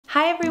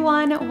Hi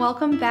everyone,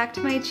 welcome back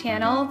to my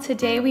channel.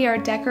 Today we are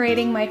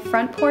decorating my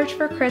front porch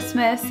for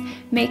Christmas,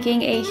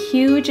 making a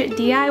huge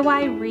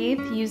DIY wreath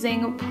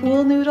using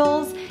pool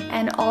noodles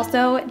and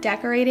also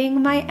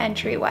decorating my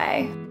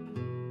entryway.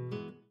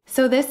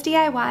 So this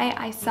DIY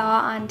I saw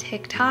on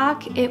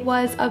TikTok. It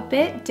was a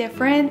bit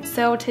different,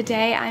 so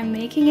today I'm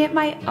making it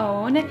my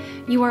own.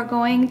 You are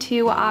going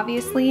to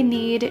obviously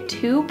need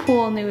 2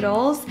 pool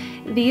noodles.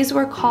 These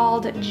were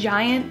called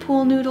giant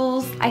pool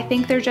noodles. I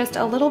think they're just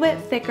a little bit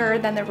thicker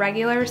than the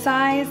regular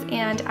size,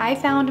 and I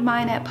found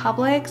mine at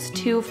Publix,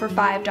 2 for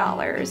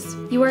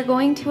 $5. You are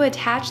going to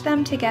attach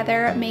them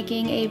together,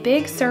 making a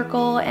big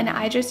circle, and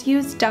I just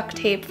used duct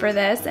tape for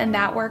this, and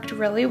that worked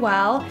really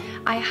well.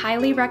 I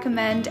highly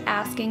recommend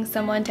asking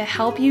someone to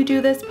help you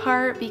do this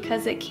part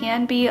because it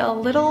can be a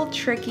little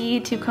tricky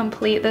to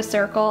complete the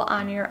circle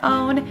on your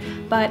own,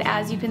 but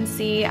as you can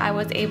see, I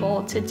was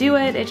able to do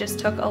it. It just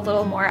took a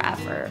little more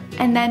effort.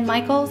 And then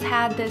Michael's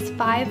had this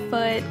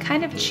 5-foot,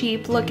 kind of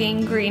cheap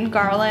looking green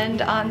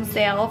garland on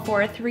sale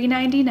for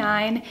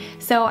 $3.99.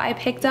 So I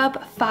picked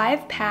up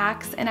 5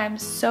 packs and I'm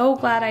so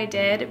glad I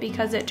did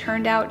because it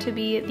turned out to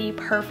be the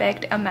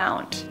perfect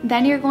amount.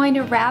 Then you're going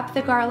to wrap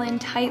the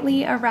garland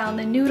tightly around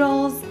the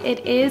noodles.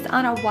 It is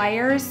on a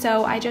wire,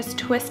 so I just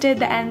twisted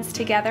the ends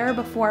together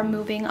before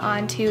moving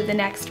on to the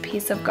next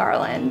piece of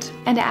garland.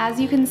 And as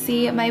you can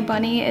see, my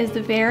bunny is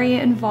very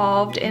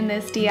involved in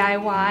this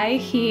DIY.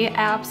 He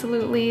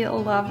absolutely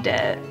loved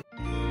it.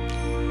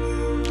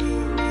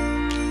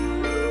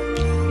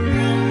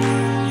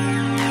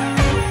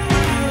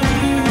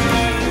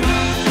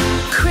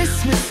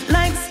 Christmas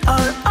lights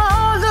are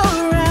all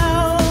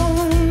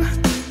around.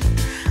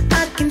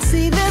 I can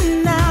see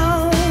them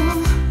now.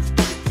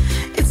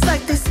 It's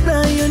like they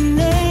spell your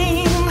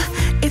name.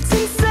 It's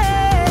insane.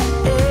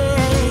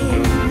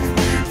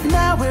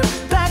 Now we're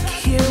back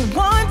here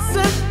once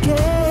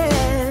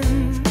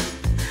again.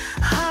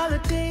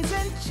 Holidays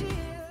and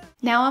cheer.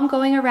 Now I'm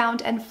going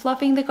around and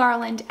fluffing the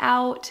garland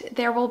out.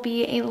 There will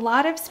be a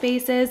lot of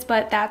spaces,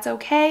 but that's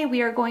okay.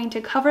 We are going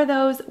to cover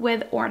those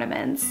with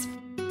ornaments.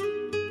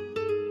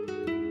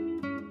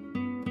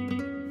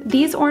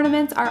 These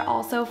ornaments are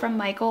also from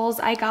Michael's.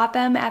 I got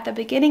them at the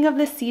beginning of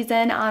the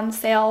season on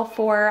sale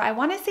for, I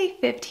want to say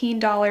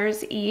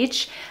 $15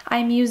 each.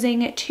 I'm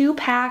using 2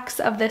 packs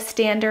of the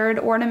standard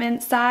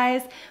ornament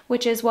size,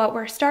 which is what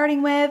we're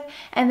starting with,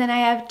 and then I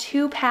have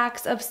 2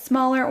 packs of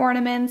smaller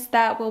ornaments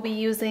that we'll be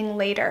using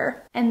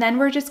later. And then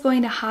we're just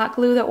going to hot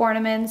glue the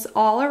ornaments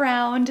all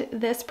around.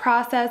 This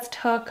process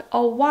took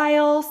a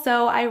while,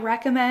 so I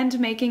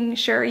recommend making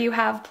sure you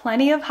have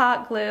plenty of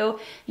hot glue,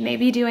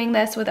 maybe doing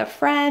this with a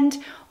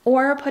friend,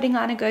 or putting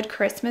on a good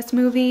Christmas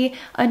movie.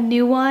 A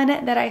new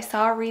one that I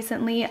saw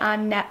recently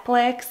on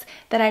Netflix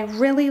that I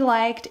really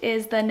liked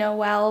is The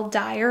Noel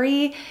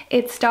Diary.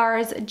 It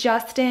stars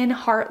Justin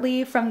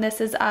Hartley from This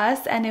Is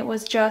Us, and it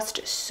was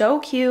just so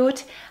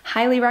cute.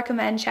 Highly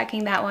recommend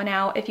checking that one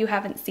out if you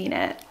haven't seen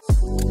it.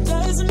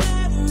 Doesn't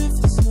matter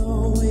if the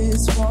snow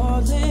is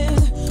falling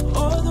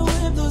or the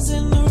wind blows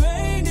and the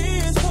rain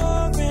is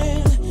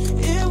pouring.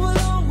 It will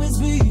always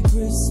be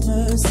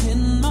Christmas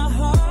in my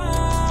heart.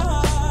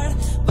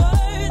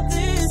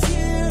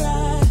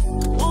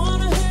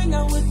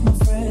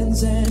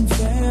 And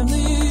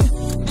family,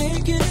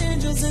 making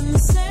angels in the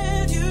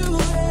sand, you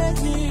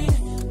and me.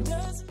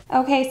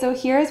 Okay, so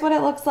here's what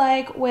it looks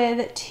like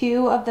with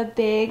 2 of the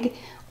big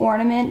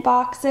ornament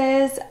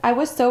boxes. I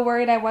was so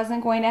worried I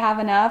wasn't going to have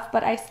enough,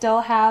 but I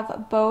still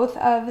have both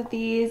of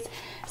these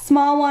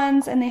small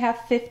ones and they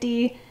have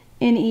 50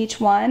 in each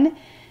one.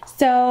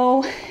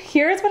 So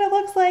here's what it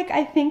looks like.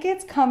 I think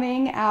it's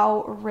coming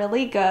out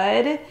really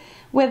good.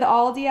 With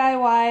all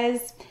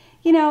DIYs,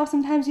 you know,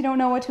 sometimes you don't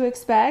know what to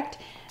expect.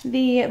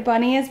 The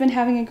bunny has been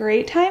having a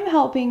great time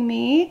helping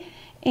me.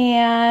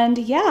 And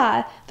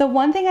yeah, the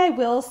one thing I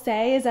will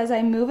say is as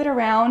I move it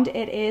around,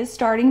 it is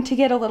starting to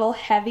get a little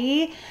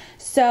heavy.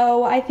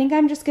 So I think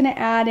I'm just gonna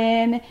add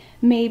in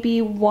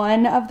maybe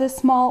 1 of the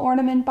small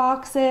ornament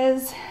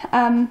boxes.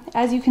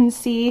 As you can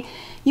see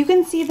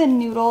the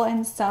noodle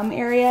in some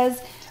areas,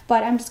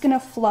 but I'm just gonna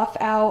fluff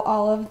out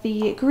all of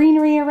the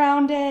greenery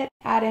around it,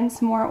 add in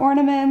some more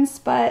ornaments,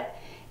 but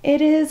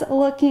it is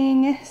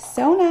looking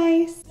so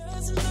nice.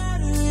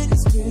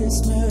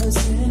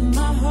 Christmas in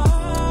my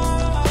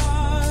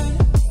heart,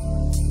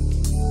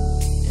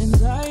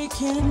 and I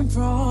can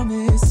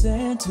promise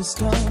Santa's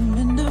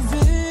coming to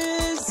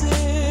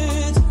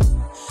visit.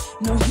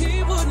 No,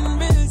 he wouldn't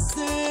miss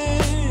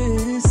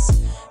this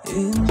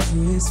in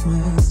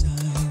Christmas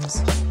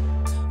times.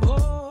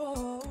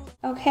 Oh.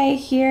 Okay,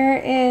 here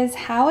is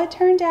how it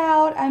turned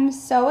out. I'm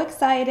so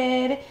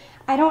excited.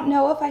 I don't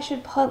know if I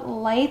should put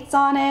lights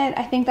on it.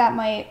 I think that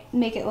might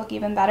make it look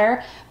even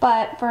better.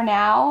 But for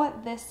now,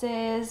 this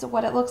is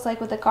what it looks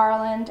like with the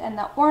garland and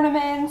the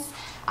ornaments.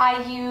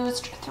 I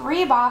used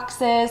 3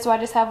 boxes, so I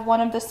just have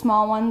 1 of the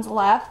small ones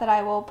left that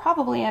I will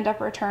probably end up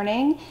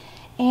returning.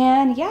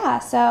 And yeah,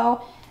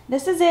 so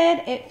this is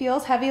it. It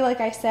feels heavy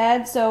like I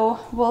said, so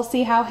we'll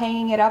see how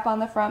hanging it up on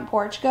the front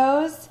porch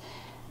goes.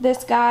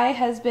 This guy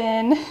has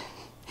been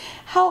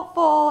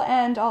helpful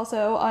and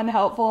also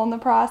unhelpful in the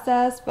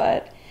process,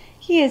 but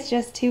he is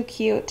just too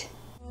cute.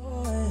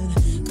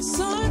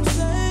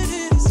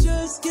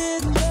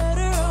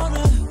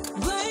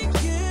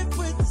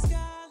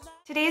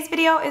 Today's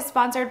video is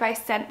sponsored by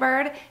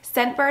Scentbird.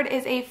 Scentbird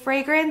is a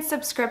fragrance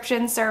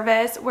subscription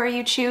service where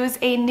you choose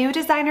a new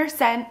designer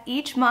scent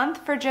each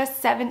month for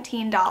just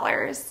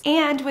 $17.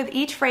 And with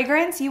each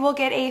fragrance, you will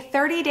get a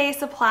 30-day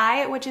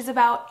supply, which is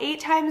about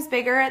 8 times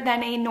bigger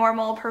than a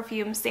normal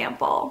perfume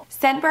sample.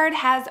 Scentbird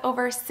has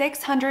over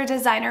 600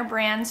 designer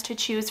brands to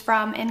choose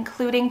from,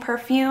 including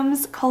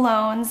perfumes,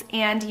 colognes,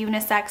 and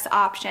unisex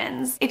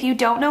options. If you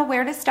don't know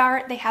where to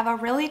start, they have a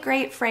really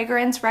great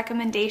fragrance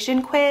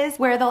recommendation quiz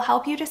where they'll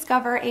help you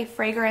discover a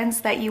fragrance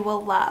that you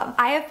will love.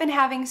 I have been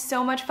having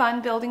so much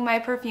fun building my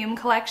perfume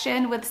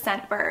collection with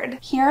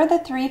Scentbird. Here are the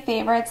 3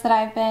 favorites that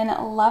I've been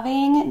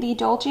loving. The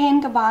Dolce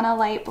 & Gabbana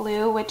Light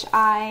Blue, which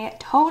I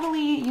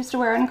totally used to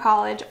wear in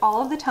college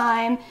all of the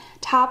time.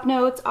 Top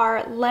notes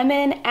are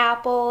lemon,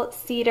 apple,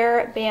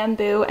 cedar,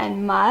 bamboo,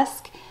 and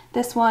musk.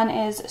 This one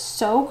is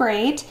so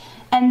great.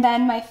 And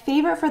then my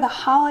favorite for the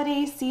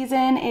holiday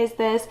season is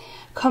this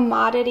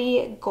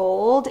Commodity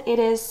Gold. It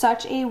is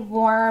such a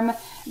warm,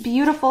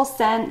 beautiful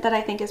scent that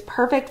I think is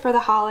perfect for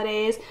the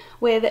holidays,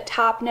 with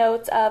top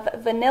notes of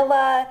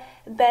vanilla,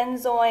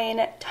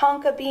 benzoin,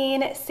 tonka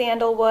bean,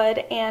 sandalwood,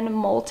 and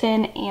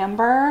molten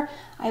amber.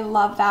 I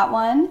love that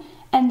one.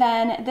 And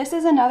then this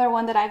is another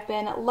one that I've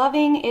been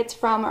loving. It's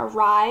from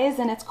Rise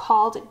and it's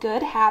called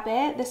Good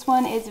Habit. This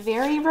one is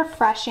very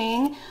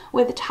refreshing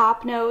with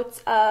top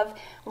notes of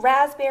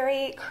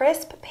raspberry,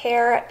 crisp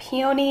pear,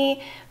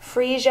 peony,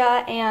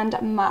 freesia,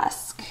 and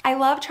musk. I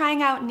love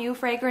trying out new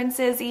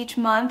fragrances each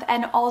month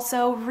and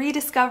also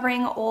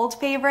rediscovering old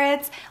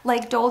favorites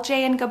like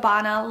Dolce &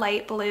 Gabbana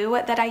Light Blue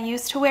that I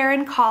used to wear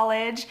in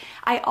college.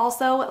 I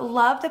also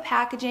love the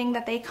packaging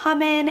that they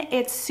come in.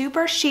 It's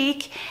super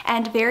chic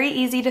and very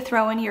easy to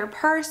throw in your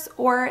purse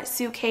or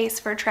suitcase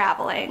for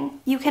traveling.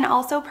 You can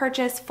also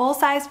purchase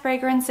full-size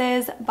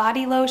fragrances,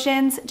 body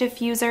lotions,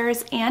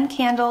 diffusers, and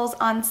candles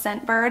on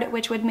Scentbird,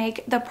 which would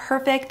make the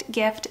perfect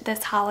gift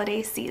this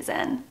holiday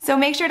season. So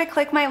make sure to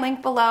click my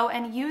link below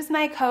and use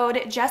my code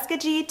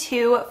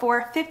JessicaG2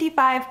 for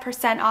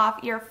 55%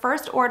 off your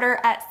first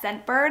order at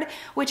Scentbird,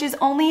 which is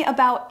only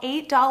about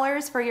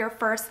 $8 for your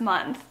first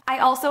month. I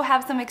also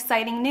have some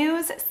exciting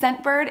news.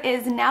 Scentbird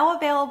is now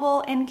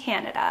available in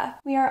Canada.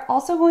 We are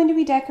also going to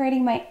be decorating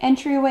my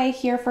entryway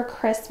here for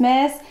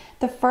Christmas.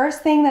 The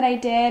first thing that I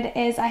did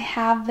is I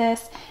have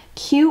this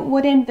cute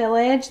wooden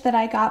village that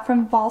I got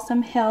from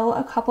Balsam Hill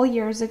a couple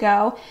years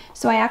ago.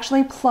 So I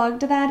actually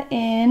plugged that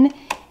in.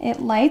 It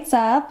lights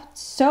up,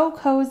 so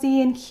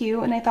cozy and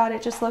cute, and I thought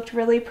it just looked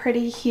really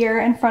pretty here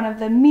in front of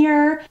the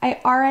mirror. I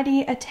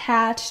already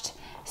attached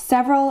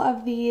several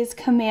of these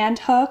command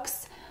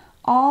hooks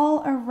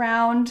all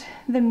around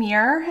the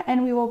mirror,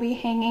 and we will be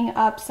hanging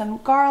up some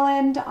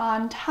garland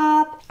on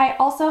top. I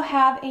also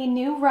have a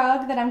new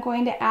rug that I'm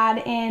going to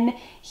add in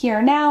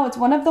here now. It's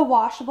one of the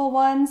washable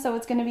ones, so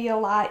it's going to be a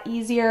lot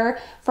easier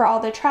for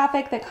all the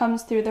traffic that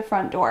comes through the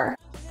front door.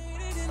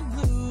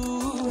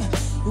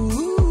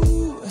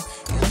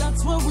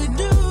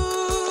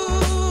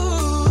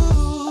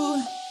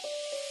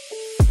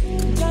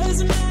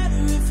 Doesn't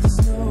matter if the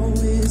snow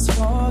is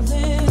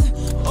falling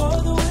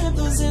or the wind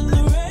blows in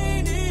the rain.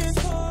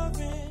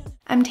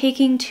 I'm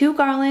taking 2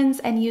 garlands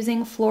and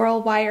using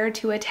floral wire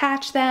to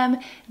attach them.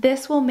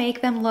 This will make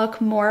them look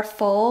more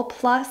full,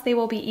 plus they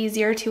will be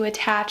easier to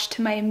attach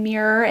to my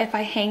mirror if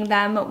I hang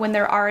them when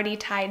they're already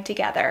tied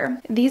together.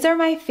 These are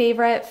my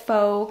favorite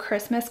faux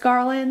Christmas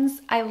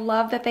garlands. I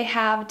love that they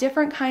have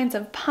different kinds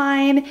of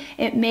pine.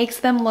 It makes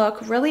them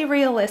look really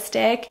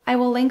realistic. I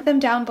will link them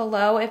down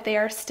below if they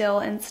are still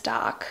in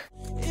stock.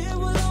 It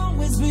will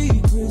always be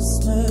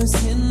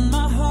Christmas in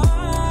my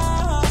heart.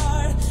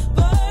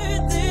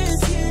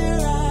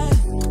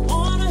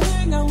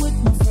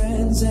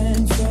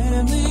 And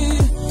family,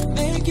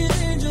 making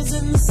angels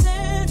in the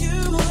sand,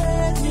 you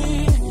and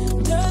me.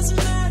 Doesn't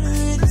matter,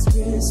 it's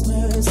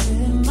Christmas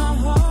in my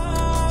heart.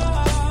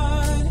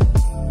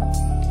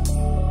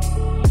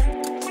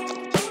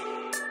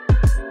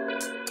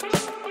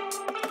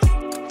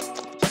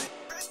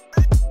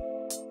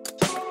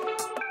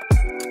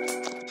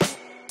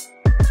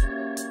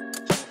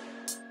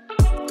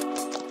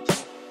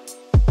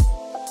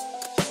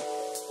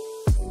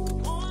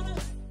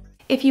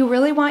 If you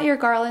really want your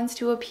garlands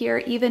to appear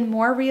even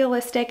more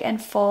realistic and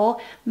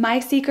full, my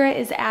secret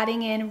is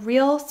adding in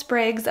real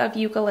sprigs of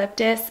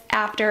eucalyptus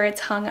after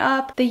it's hung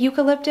up. The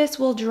eucalyptus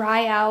will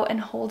dry out and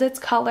hold its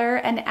color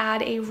and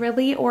add a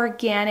really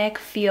organic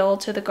feel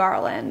to the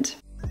garland.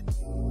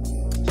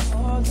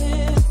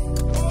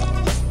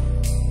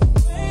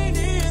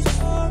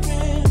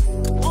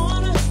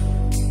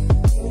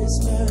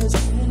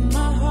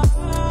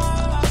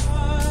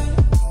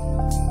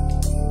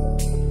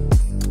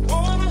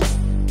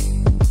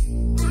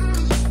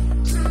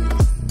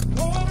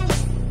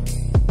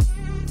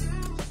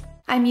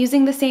 I I'm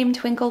using the same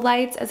twinkle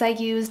lights as I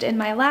used in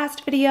my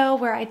last video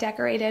where I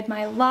decorated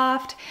my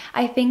loft.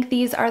 I think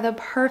these are the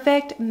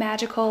perfect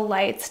magical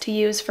lights to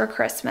use for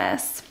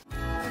Christmas.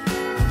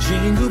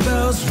 Jingle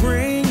bells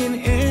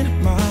ringing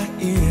in my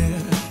ear.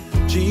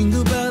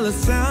 Jingle bell, a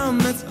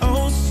sound that's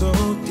oh so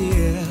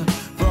dear.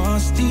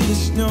 Frosty the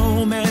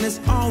snowman is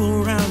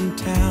all around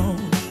town.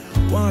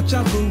 Watch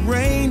out for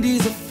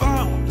reindeers are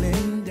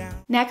falling down.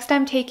 Next,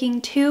 I'm taking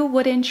 2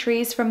 wooden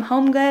trees from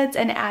HomeGoods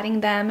and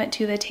adding them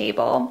to the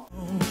table.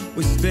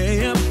 We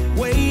stay up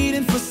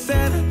waiting for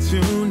Santa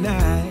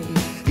tonight.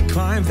 He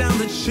climbs down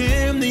the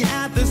chimney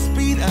at the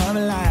speed of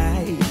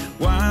light,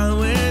 while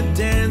we're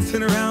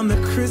dancing around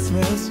the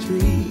Christmas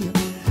tree,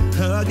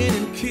 hugging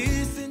and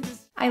kissing.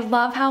 I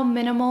love how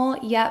minimal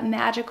yet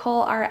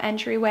magical our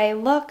entryway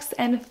looks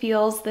and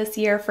feels this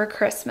year for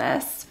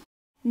Christmas.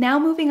 Now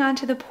moving on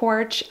to the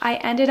porch, I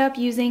ended up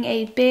using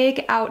a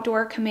big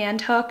outdoor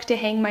command hook to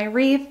hang my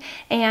wreath,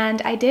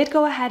 and I did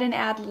go ahead and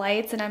add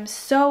lights, and I'm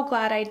so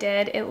glad I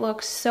did. It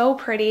looks so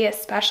pretty,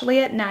 especially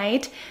at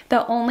night.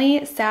 The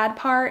only sad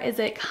part is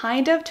it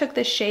kind of took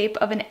the shape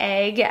of an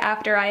egg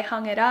after I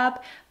hung it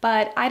up,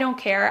 but I don't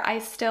care. I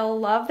still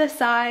love the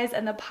size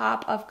and the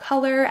pop of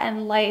color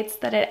and lights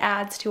that it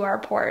adds to our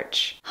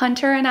porch.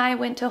 Hunter and I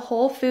went to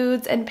Whole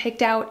Foods and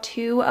picked out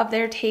 2 of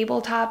their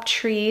tabletop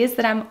trees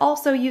that I'm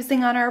also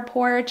using on our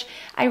porch.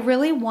 I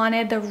really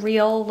wanted the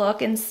real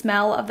look and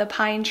smell of the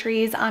pine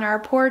trees on our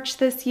porch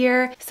this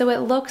year, so it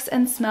looks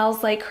and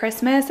smells like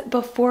Christmas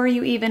before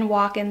you even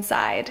walk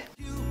inside.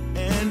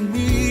 And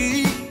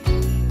me,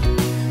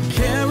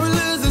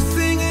 carolers are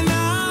singing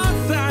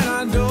outside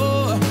our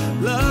door,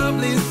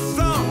 lovely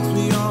songs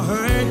we all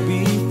heard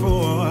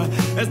before,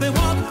 as they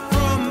walk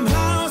from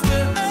house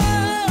to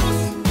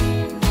house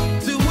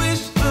to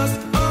wish us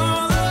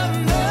all a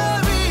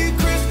Merry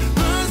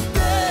Christmas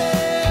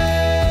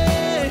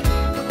Day.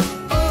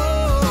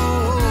 Oh,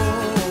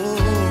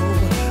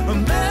 a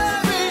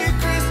Merry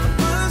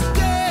Christmas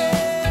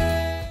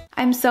Day.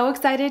 I'm so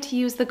excited to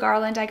use the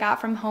garland I got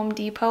from Home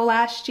Depot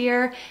last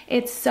year.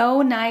 It's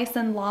so nice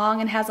and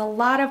long and has a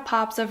lot of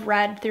pops of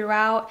red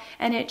throughout,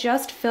 and it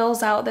just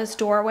fills out this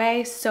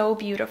doorway so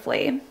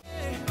beautifully.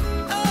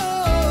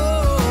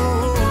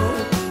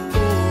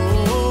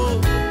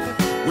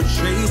 We're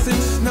chasing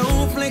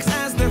snowflakes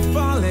as they're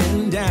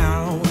falling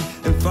down,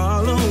 and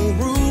follow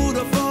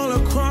Rudolph all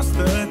across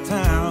the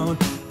town.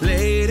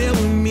 Later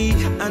we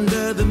meet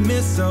under the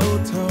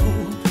mistletoe,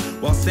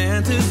 while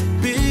Santa's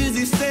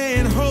busy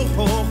saying ho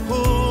ho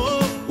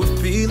ho. We're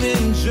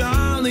feeling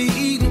jolly,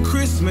 eating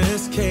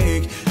Christmas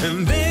cake,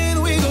 and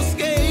then we go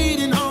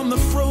skating on the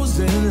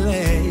frozen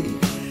lake,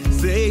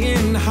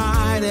 saying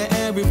hi to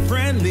every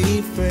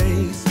friendly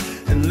face,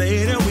 and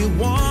later we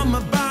warm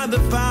up by the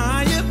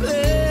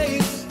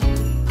fireplace.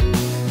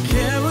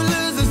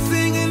 Carolers are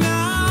singing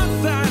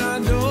outside our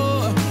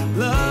door,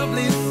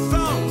 lovely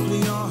songs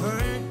we all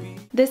heard.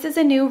 This is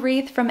a new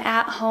wreath from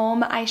At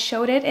Home. I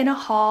showed it in a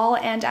haul,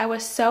 and I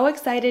was so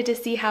excited to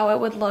see how it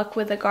would look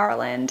with the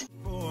garland.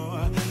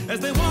 As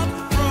they walk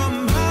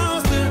from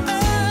house to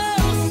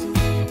house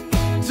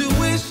to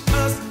wish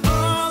us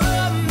all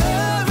a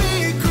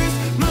Merry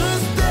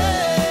Christmas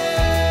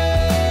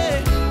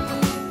Day.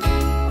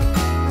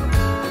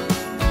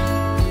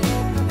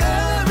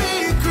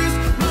 Merry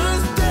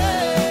Christmas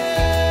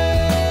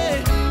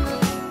Day.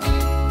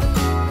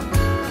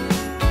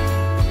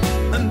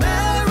 A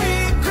Merry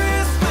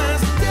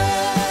Christmas Day.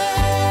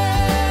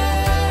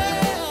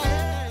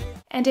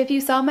 And if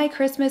you saw my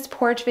Christmas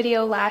porch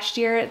video last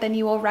year, then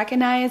you will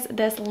recognize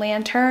this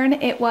lantern.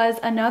 It was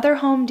another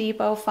Home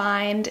Depot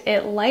find.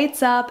 It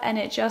lights up and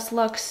it just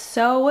looks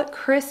so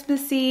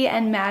Christmassy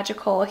and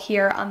magical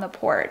here on the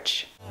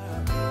porch.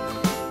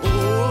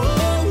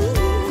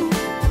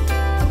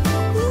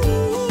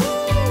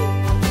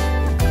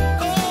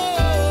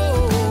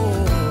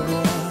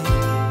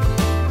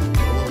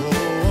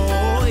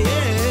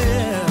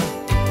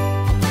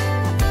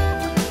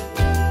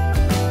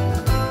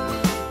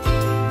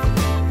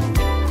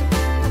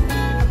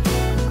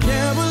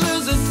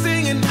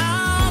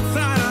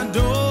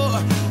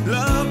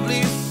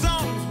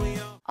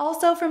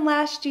 Also from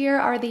last year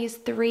are these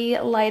 3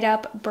 light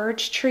up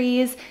birch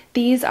trees.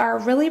 These are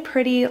really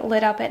pretty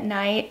lit up at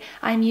night.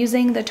 I'm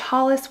using the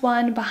tallest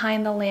one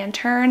behind the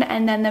lantern,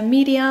 and then the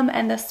medium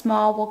and the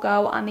small will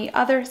go on the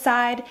other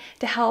side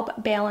to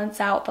help balance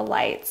out the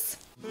lights.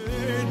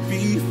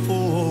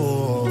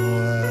 Before,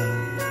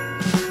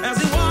 as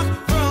we walk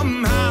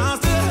from house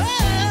to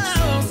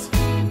house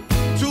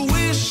to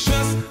wish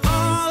us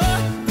all a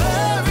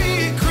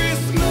Merry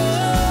Christmas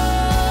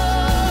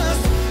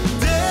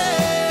Day.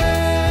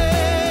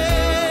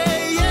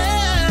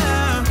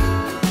 Yeah,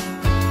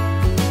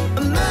 a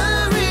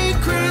Merry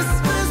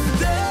Christmas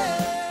Day.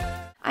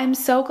 I'm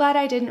so glad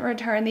I didn't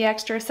return the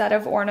extra set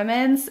of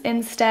ornaments.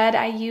 Instead,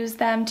 I used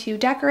them to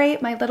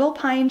decorate my little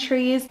pine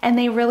trees, and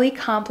they really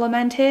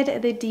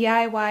complemented the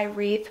DIY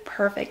wreath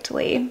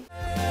perfectly.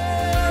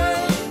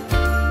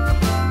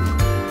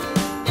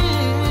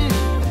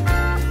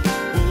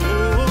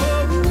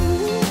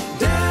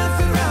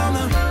 Dancing around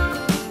the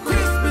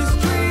Christmas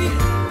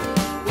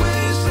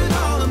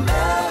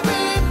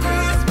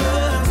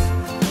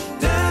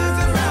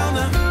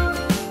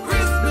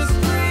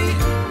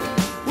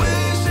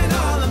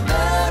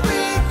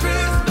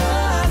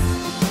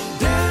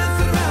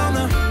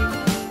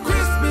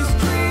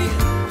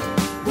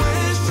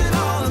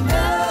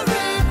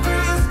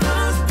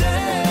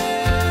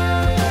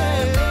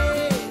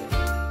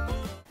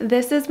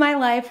This is my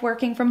life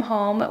working from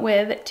home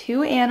with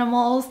 2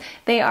 animals.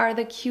 They are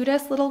the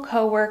cutest little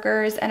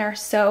coworkers and are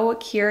so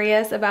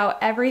curious about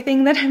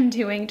everything that I'm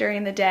doing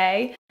during the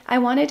day. I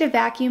wanted to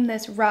vacuum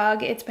this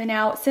rug. It's been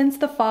out since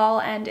the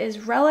fall and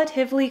is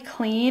relatively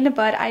clean,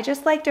 but I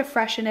just like to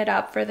freshen it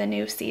up for the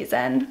new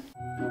season.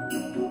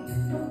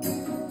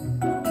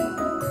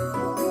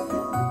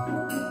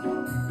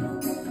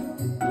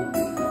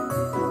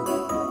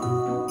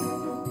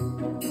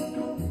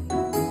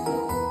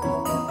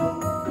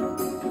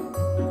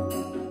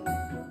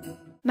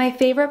 My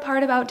favorite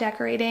part about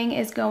decorating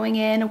is going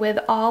in with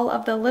all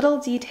of the little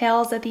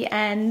details at the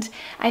end.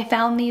 I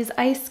found these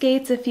ice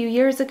skates a few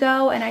years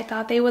ago and I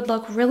thought they would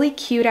look really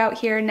cute out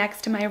here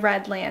next to my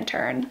red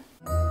lantern.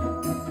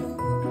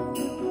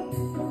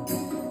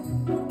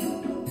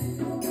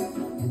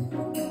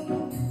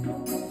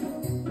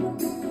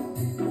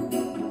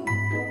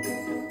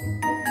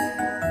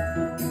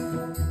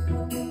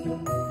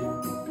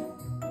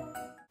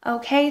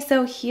 Okay,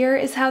 so here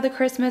is how the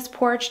Christmas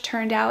porch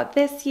turned out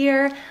this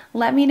year.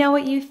 Let me know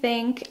what you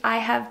think. I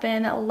have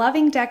been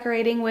loving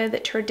decorating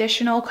with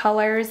traditional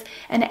colors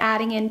and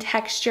adding in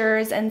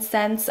textures and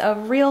scents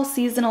of real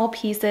seasonal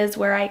pieces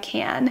where I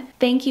can.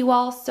 Thank you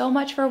all so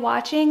much for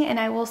watching, and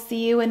I will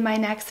see you in my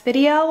next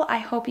video. I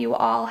hope you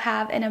all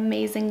have an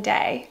amazing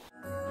day.